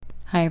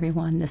Hi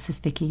everyone, this is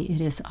Vicki. It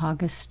is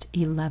August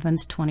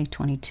 11th,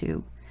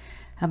 2022.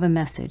 I have a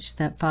message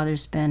that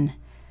Father's been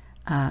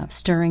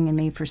stirring in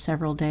me for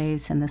several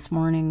days, and this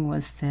morning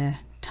was the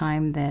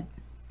time that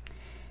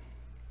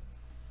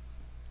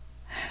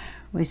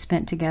we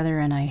spent together,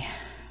 and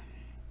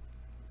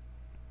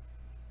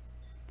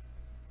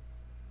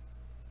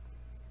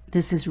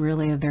this is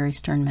really a very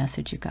stern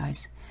message, you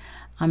guys.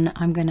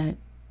 I'm going to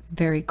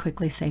very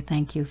quickly say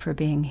thank you for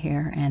being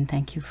here, and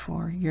thank you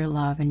for your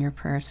love and your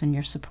prayers and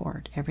your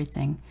support,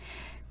 everything.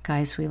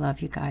 Guys, we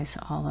love you guys,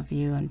 all of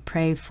you, and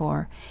pray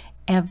for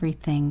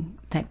everything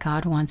that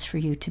God wants for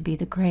you to be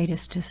the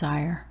greatest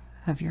desire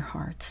of your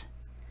hearts.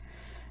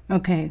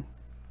 Okay,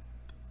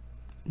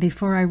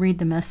 before I read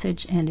the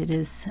message, and it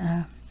is,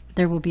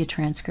 there will be a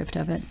transcript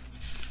of it,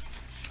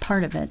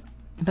 part of it,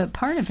 but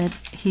part of it,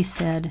 he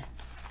said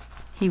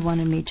he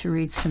wanted me to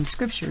read some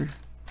scripture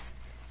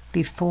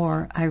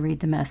before I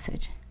read the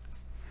message.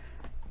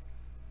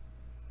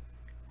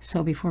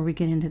 So before we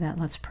get into that,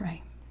 let's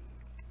pray.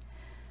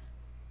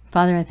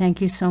 Father, I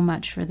thank you so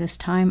much for this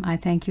time. I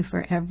thank you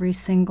for every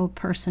single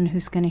person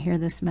who's going to hear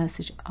this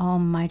message.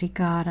 Almighty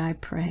God, I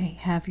pray,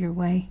 have your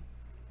way.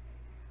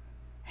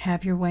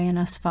 Have your way in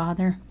us,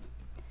 Father.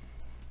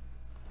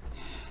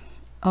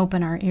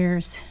 Open our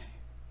ears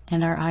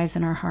and our eyes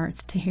and our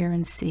hearts to hear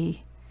and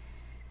see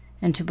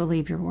and to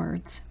believe your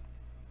words.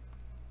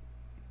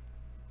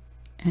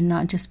 And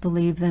not just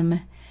believe them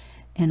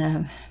in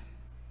an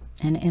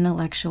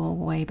intellectual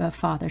way, but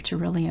Father, to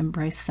really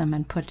embrace them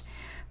and put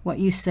what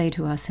you say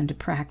to us into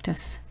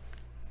practice.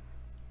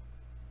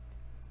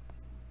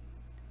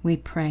 We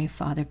pray,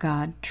 Father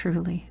God,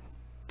 truly,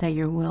 that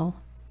your will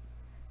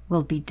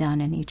be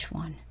done in each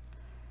one.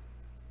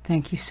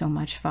 Thank you so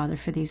much, Father,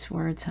 for these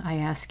words. I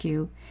ask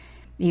you,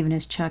 even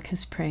as Chuck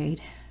has prayed,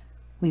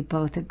 we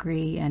both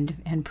agree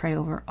and pray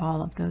over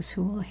all of those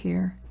who will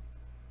hear,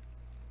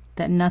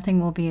 that nothing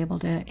will be able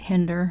to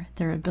hinder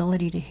their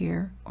ability to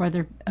hear or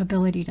their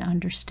ability to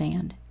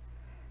understand.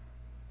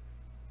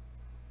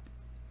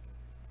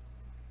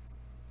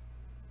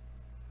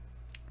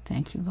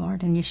 Thank you,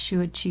 Lord. In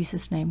Yeshua,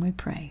 Jesus' name we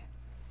pray.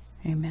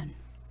 Amen.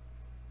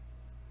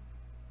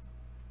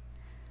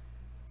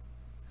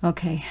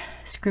 Okay,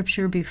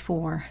 scripture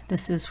before.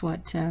 This is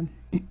what,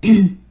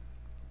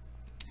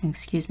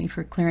 excuse me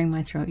for clearing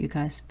my throat, you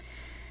guys.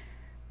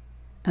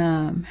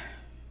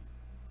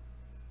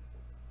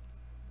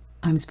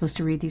 I'm supposed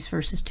to read these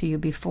verses to you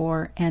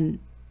before, and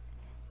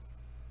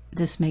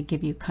this may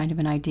give you kind of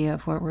an idea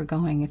of where we're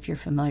going if you're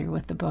familiar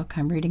with the book.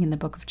 I'm reading in the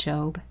book of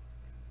Job.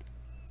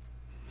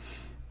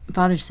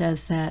 Father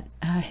says that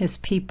his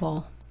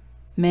people,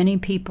 many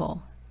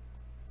people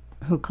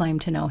who claim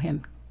to know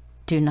him,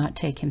 do not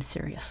take him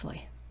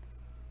seriously.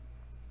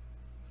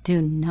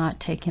 Do not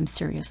take him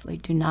seriously.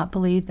 Do not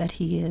believe that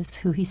he is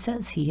who he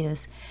says he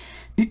is,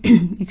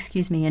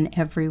 excuse me, in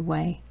every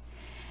way.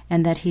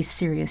 And that he's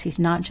serious. He's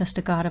not just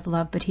a God of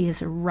love, but he is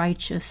a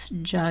righteous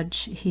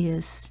judge. He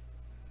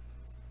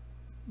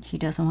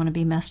doesn't want to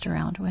be messed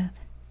around with.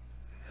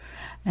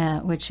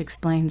 Which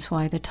explains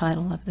why the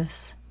title of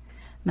this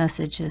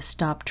message is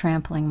Stop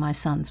Trampling My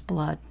Son's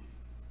Blood.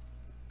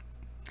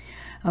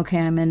 Okay,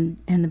 I'm in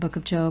the book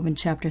of Job in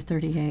chapter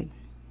 38.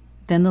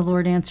 Then the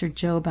Lord answered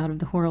Job out of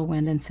the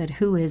whirlwind and said,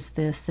 Who is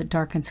this that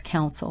darkens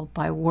counsel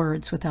by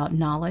words without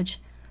knowledge?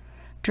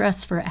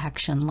 Dress for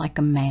action like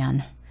a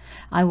man.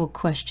 I will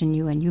question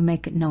you, and you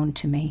make it known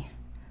to me.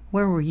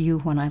 Where were you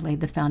when I laid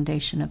the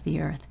foundation of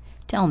the earth?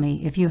 Tell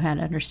me, if you had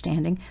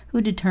understanding,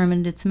 who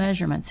determined its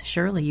measurements?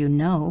 Surely you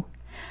know.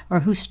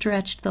 Or who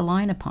stretched the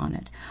line upon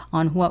it?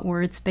 On what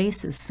were its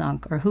bases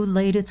sunk? Or who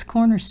laid its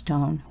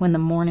cornerstone when the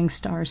morning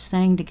stars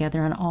sang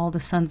together and all the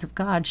sons of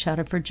God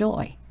shouted for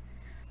joy?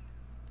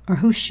 Or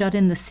who shut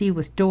in the sea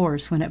with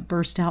doors when it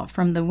burst out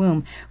from the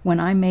womb, when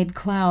I made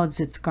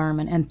clouds its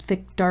garment and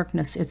thick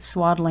darkness its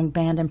swaddling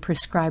band, and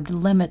prescribed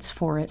limits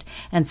for it,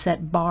 and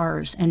set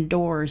bars and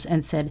doors,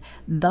 and said,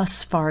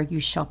 Thus far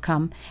you shall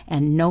come,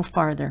 and no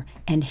farther,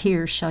 and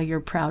here shall your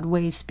proud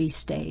ways be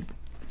stayed?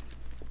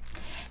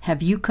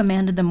 Have you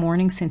commanded the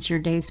morning since your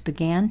days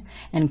began,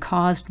 and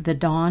caused the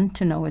dawn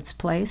to know its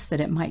place,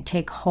 that it might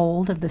take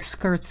hold of the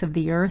skirts of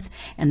the earth,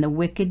 and the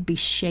wicked be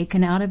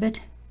shaken out of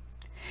it?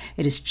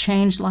 It is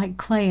changed like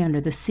clay under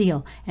the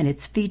seal, and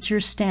its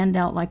features stand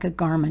out like a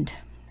garment.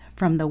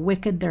 From the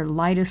wicked their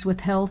light is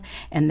withheld,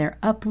 and their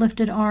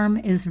uplifted arm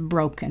is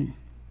broken.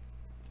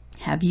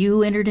 Have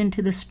you entered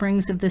into the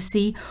springs of the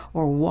sea,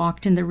 or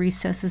walked in the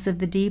recesses of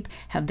the deep?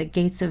 Have the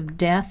gates of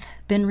death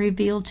been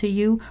revealed to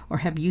you, or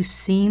have you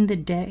seen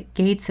the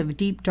gates of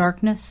deep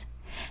darkness?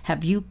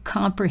 Have you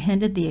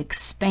comprehended the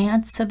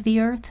expanse of the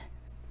earth?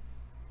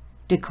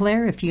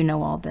 Declare if you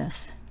know all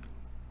this.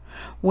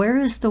 Where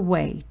is the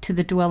way to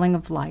the dwelling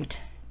of light?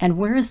 And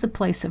where is the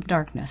place of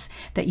darkness,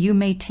 that you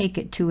may take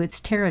it to its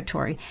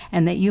territory,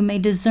 and that you may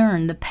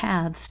discern the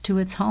paths to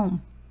its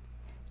home?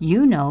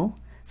 You know,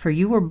 for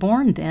you were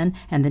born then,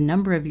 and the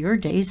number of your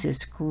days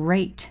is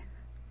great.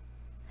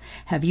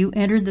 Have you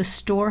entered the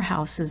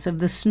storehouses of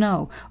the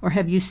snow, or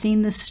have you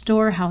seen the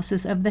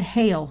storehouses of the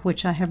hail,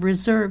 which I have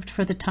reserved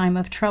for the time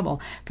of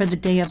trouble, for the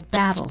day of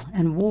battle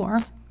and war?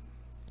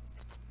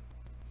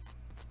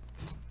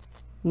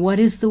 What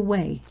is the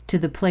way to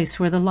the place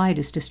where the light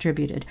is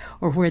distributed,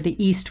 or where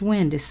the east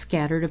wind is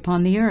scattered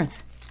upon the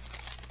earth?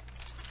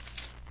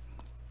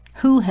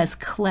 Who has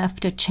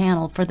cleft a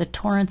channel for the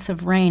torrents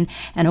of rain,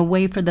 and a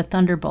way for the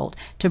thunderbolt,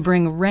 to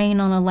bring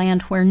rain on a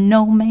land where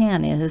no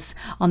man is,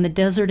 on the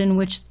desert in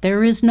which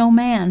there is no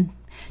man,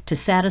 to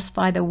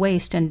satisfy the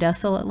waste and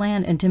desolate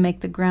land, and to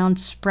make the ground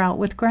sprout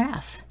with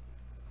grass?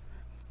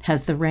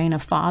 Has the rain a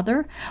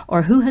father,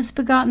 or who has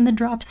begotten the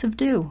drops of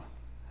dew?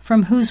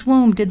 From whose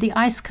womb did the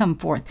ice come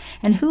forth,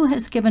 and who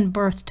has given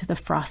birth to the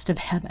frost of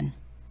heaven?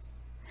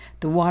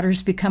 The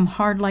waters become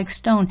hard like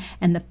stone,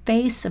 and the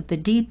face of the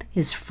deep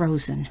is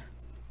frozen.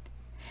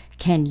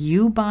 Can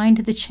you bind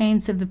the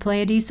chains of the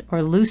Pleiades,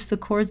 or loose the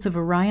cords of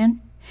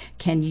Orion?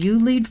 Can you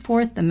lead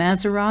forth the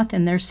Mazzaroth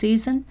in their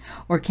season,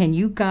 or can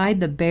you guide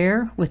the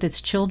bear with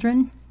its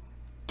children?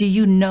 Do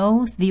you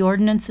know the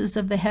ordinances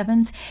of the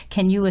heavens?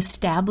 Can you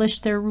establish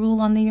their rule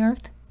on the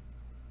earth?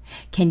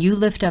 Can you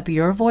lift up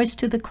your voice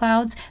to the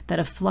clouds, that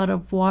a flood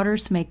of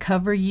waters may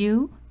cover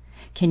you?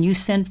 Can you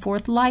send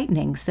forth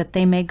lightnings, that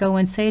they may go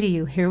and say to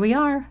you, Here we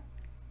are?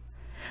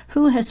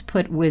 Who has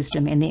put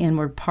wisdom in the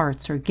inward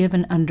parts, or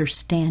given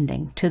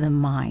understanding to the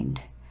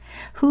mind?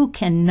 Who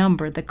can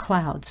number the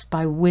clouds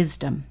by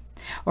wisdom?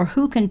 Or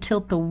who can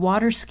tilt the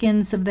water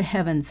skins of the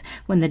heavens,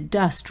 when the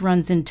dust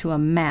runs into a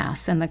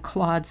mass and the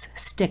clods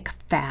stick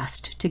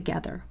fast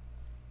together?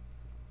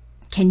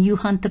 Can you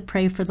hunt the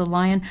prey for the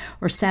lion,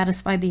 or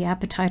satisfy the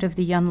appetite of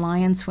the young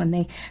lions when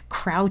they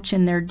crouch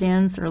in their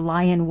dens or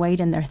lie in wait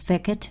in their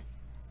thicket?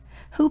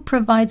 Who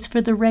provides for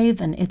the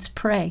raven, its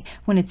prey,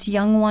 when its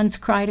young ones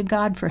cry to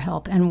God for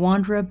help and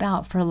wander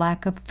about for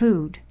lack of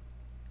food?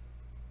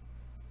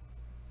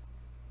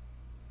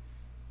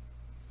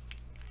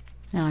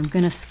 Now I'm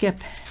going to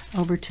skip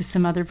over to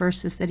some other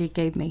verses that he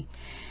gave me.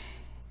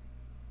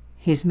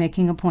 He's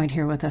making a point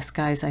here with us,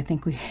 guys. I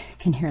think we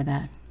can hear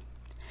that.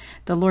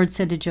 The Lord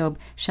said to Job,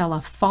 Shall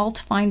a fault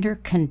finder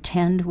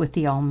contend with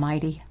the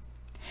Almighty?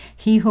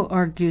 He who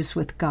argues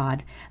with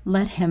God,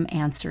 let him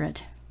answer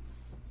it.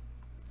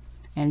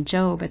 And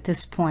Job, at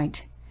this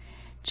point,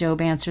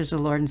 Job answers the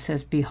Lord and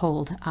says,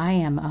 Behold, I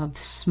am of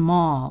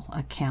small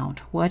account.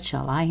 What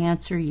shall I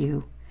answer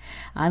you?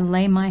 I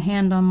lay my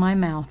hand on my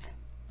mouth.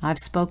 I've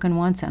spoken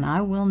once, and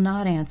I will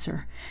not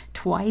answer.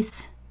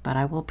 Twice, but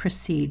I will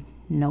proceed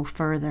no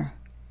further.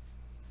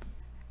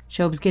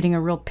 Job's getting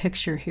a real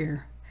picture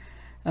here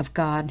of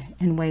God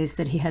in ways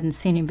that he hadn't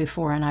seen him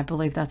before, and I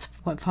believe that's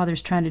what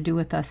Father's trying to do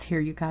with us here,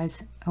 you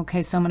guys.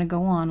 Okay, so I'm going to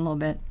go on a little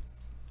bit.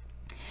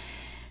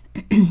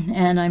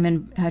 And I'm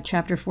in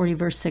chapter 40,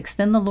 verse 6.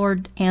 Then the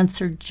Lord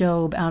answered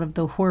Job out of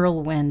the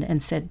whirlwind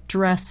and said,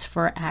 Dress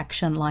for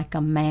action like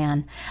a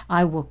man.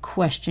 I will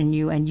question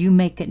you, and you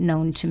make it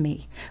known to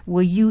me.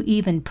 Will you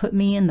even put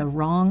me in the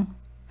wrong?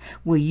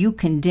 Will you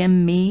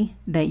condemn me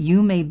that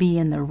you may be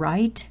in the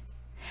right?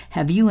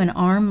 Have you an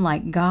arm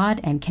like God,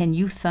 and can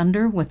you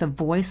thunder with a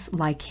voice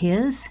like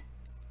his?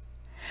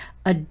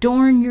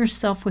 Adorn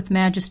yourself with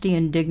majesty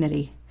and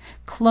dignity.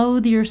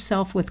 Clothe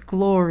yourself with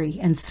glory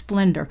and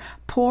splendor.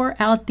 Pour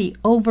out the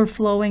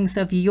overflowings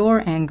of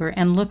your anger,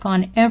 and look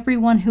on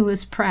everyone who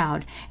is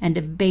proud and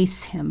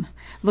abase him.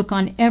 Look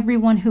on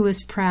everyone who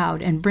is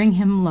proud and bring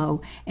him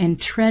low,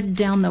 and tread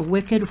down the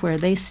wicked where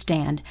they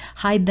stand.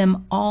 Hide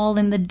them all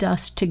in the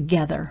dust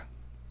together.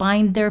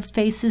 Bind their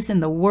faces in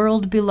the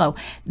world below.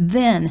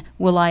 Then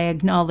will I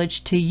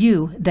acknowledge to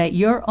you that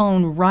your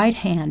own right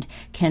hand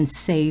can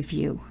save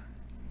you.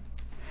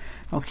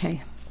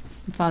 Okay.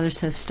 Father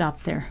says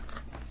stop there.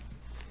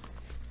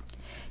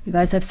 You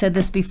guys, I've said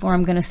this before.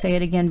 I'm going to say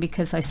it again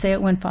because I say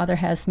it when Father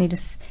has me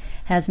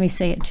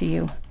say it to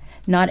you.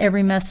 Not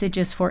every message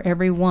is for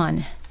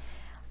everyone.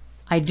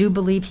 I do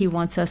believe he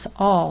wants us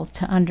all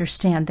to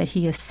understand that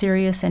he is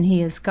serious and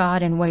he is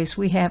God in ways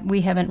we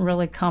haven't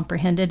really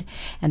comprehended,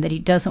 and that he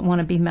doesn't want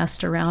to be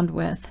messed around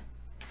with.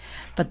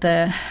 But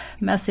the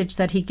message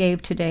that he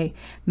gave today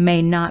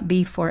may not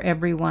be for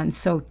everyone,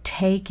 so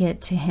take it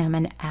to him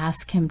and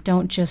ask him.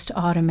 Don't just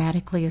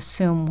automatically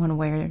assume one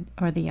way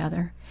or the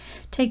other.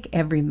 Take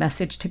every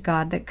message to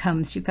God that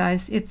comes, you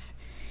guys. It's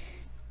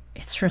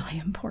really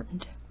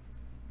important.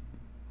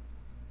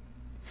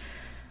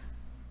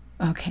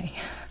 Okay,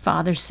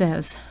 Father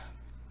says,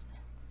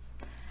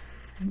 I'm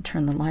going to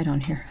turn the light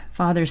on here.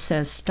 Father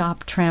says,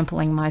 stop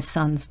trampling my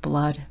son's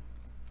blood.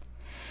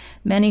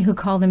 Many who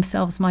call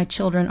themselves my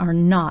children are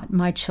not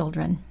my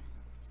children.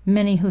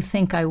 Many who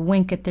think I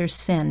wink at their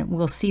sin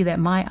will see that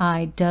my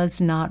eye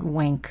does not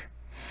wink.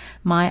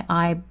 My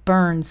eye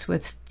burns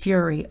with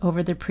fury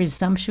over the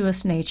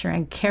presumptuous nature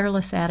and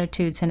careless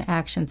attitudes and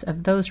actions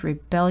of those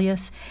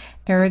rebellious,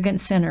 arrogant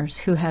sinners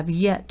who have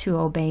yet to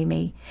obey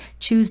me,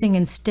 choosing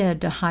instead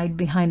to hide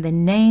behind the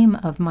name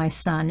of my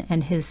Son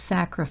and his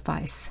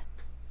sacrifice.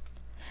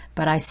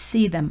 But I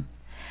see them.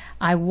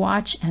 I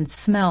watch and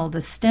smell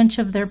the stench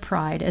of their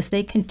pride as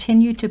they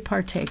continue to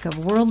partake of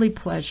worldly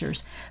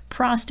pleasures,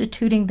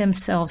 prostituting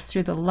themselves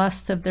through the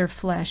lusts of their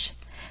flesh,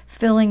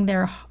 filling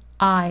their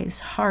eyes,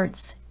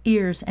 hearts,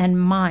 ears, and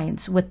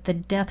minds with the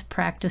death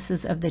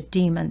practices of the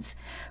demons,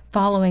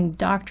 following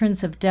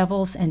doctrines of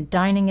devils and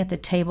dining at the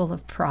table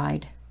of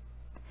pride.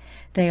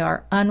 They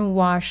are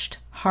unwashed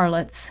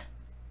harlots.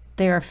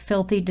 They are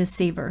filthy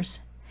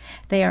deceivers.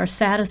 They are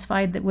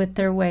satisfied with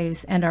their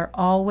ways and are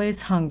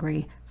always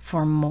hungry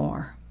for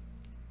more.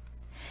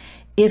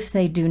 If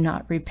they do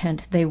not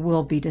repent, they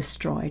will be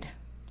destroyed.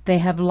 They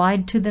have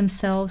lied to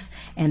themselves,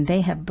 and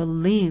they have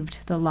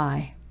believed the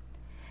lie.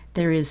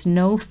 There is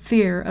no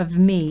fear of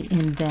me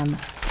in them.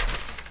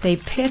 They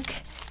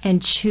pick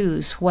and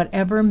choose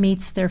whatever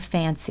meets their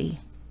fancy.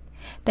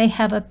 They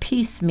have a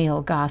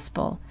piecemeal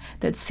gospel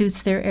that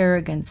suits their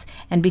arrogance,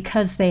 and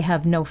because they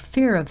have no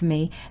fear of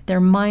me, their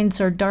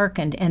minds are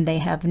darkened and they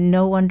have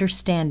no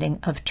understanding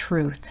of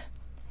truth.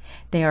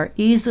 They are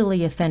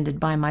easily offended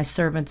by my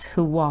servants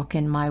who walk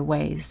in my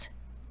ways.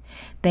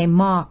 They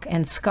mock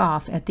and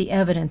scoff at the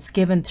evidence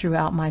given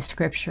throughout my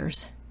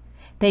scriptures.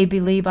 They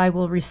believe I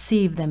will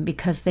receive them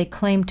because they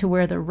claim to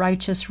wear the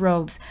righteous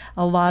robes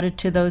allotted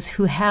to those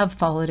who have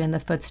followed in the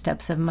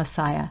footsteps of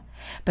Messiah.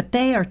 But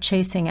they are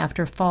chasing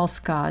after false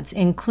gods,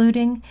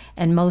 including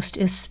and most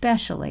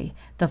especially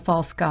the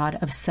false god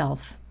of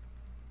self.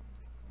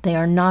 They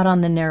are not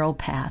on the narrow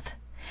path.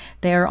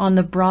 They are on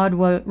the broad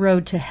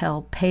road to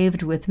hell,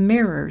 paved with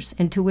mirrors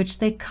into which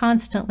they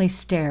constantly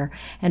stare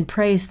and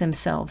praise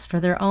themselves for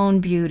their own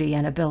beauty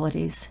and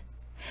abilities.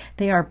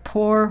 They are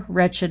poor,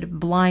 wretched,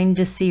 blind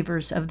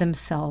deceivers of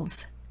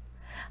themselves.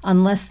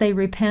 Unless they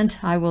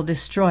repent, I will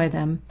destroy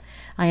them.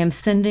 I am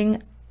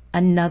sending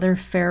another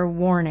fair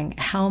warning.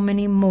 How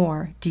many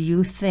more do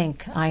you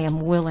think I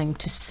am willing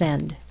to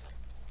send?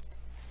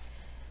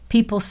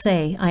 People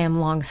say I am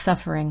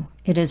long-suffering.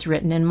 It is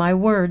written in my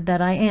word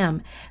that I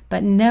am,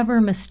 but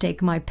never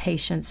mistake my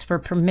patience for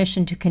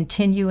permission to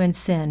continue in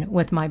sin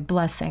with my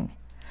blessing.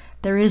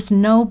 There is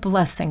no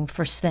blessing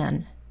for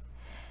sin.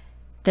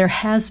 There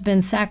has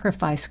been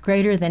sacrifice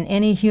greater than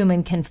any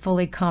human can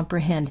fully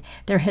comprehend.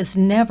 There has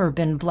never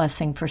been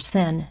blessing for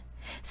sin.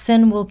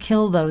 Sin will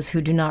kill those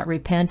who do not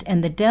repent,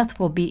 and the death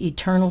will be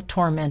eternal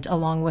torment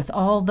along with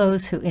all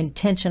those who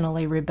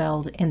intentionally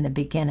rebelled in the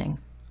beginning.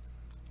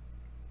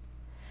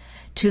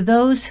 To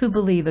those who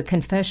believe a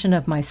confession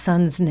of my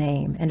Son's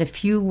name and a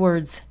few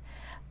words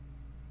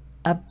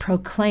of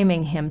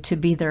proclaiming him to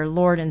be their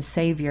Lord and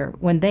Savior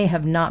when they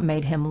have not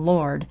made him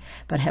Lord,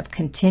 but have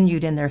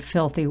continued in their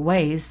filthy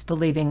ways,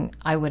 believing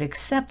I would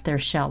accept their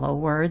shallow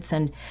words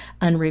and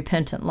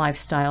unrepentant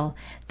lifestyle,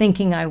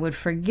 thinking I would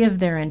forgive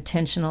their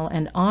intentional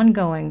and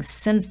ongoing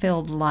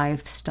sin-filled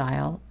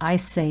lifestyle, I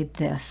say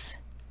this: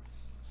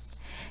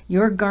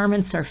 your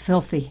garments are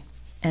filthy,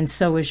 and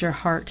so is your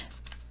heart.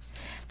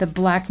 The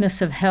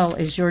blackness of hell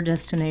is your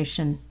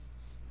destination,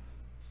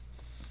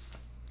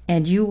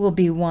 and you will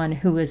be one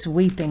who is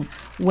weeping,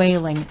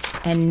 wailing,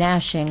 and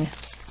gnashing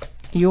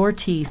your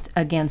teeth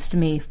against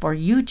me, for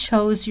you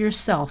chose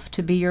yourself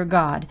to be your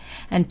God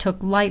and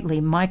took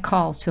lightly my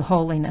call to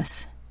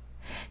holiness.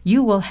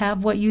 You will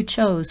have what you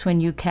chose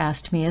when you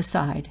cast me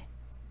aside.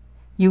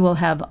 You will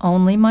have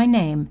only my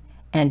name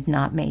and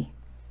not me.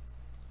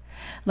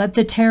 Let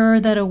the terror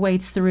that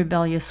awaits the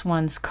rebellious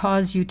ones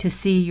cause you to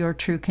see your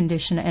true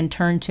condition and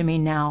turn to me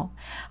now.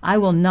 I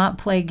will not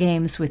play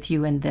games with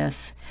you in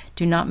this.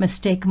 Do not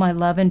mistake my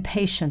love and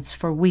patience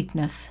for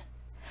weakness.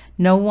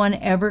 No one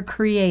ever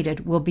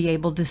created will be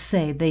able to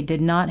say they did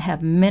not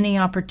have many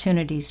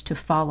opportunities to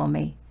follow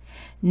me.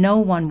 No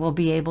one will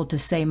be able to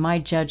say my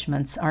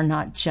judgments are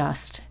not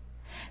just.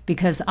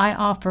 Because I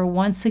offer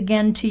once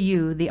again to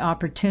you the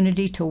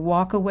opportunity to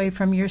walk away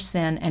from your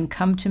sin and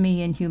come to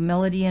me in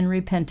humility and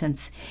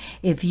repentance.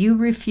 If you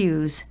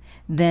refuse,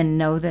 then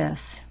know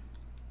this: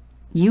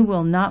 you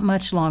will not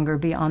much longer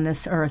be on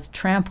this earth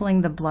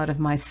trampling the blood of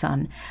my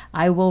Son.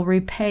 I will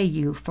repay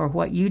you for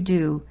what you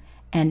do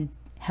and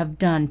have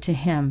done to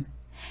him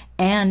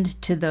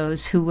and to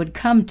those who would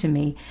come to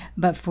me,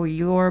 but for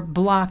your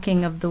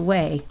blocking of the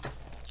way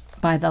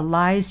by the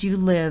lies you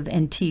live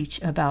and teach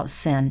about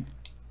sin.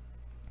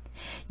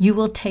 You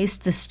will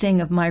taste the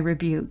sting of my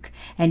rebuke,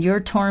 and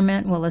your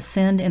torment will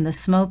ascend in the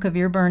smoke of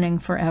your burning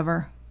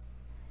forever.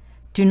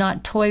 Do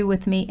not toy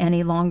with me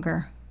any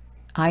longer.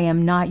 I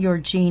am not your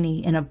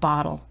genie in a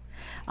bottle.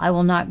 I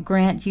will not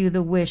grant you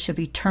the wish of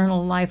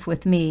eternal life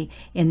with me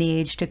in the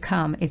age to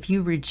come if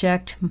you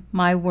reject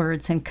my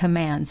words and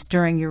commands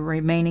during your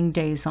remaining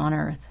days on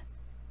earth.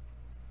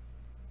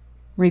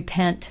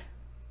 Repent.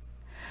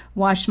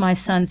 Wash my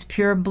Son's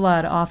pure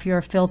blood off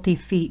your filthy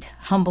feet.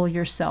 Humble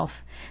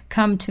yourself.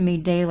 Come to me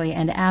daily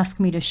and ask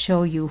me to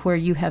show you where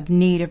you have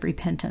need of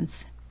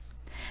repentance.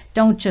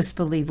 Don't just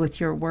believe with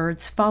your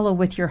words. Follow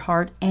with your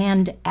heart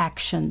and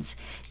actions.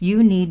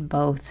 You need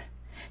both.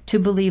 To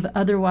believe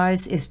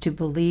otherwise is to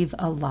believe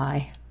a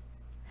lie.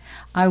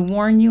 I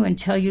warn you and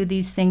tell you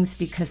these things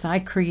because I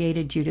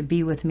created you to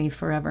be with me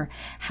forever.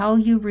 How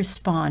you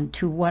respond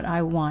to what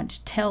I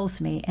want tells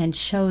me and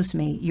shows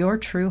me your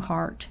true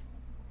heart.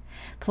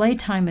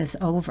 Playtime is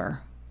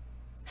over.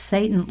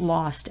 Satan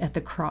lost at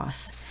the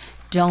cross.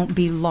 Don't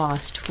be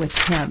lost with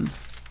him.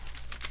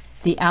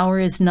 The hour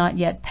is not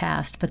yet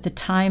past, but the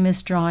time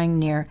is drawing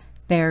near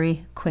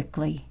very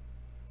quickly.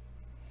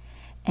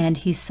 And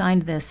he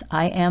signed this,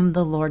 I am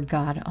the Lord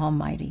God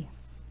Almighty.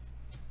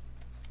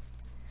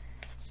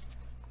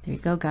 There you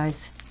go,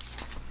 guys.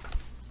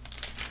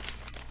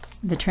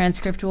 The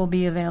transcript will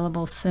be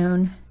available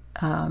soon.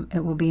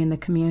 It will be in the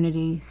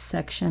community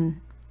section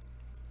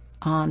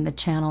on the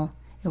channel.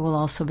 It will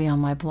also be on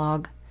my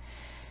blog.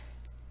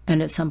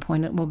 And at some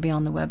point it will be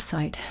on the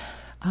website.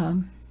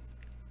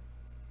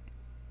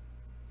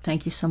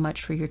 Thank you so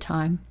much for your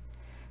time.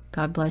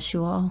 God bless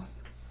you all.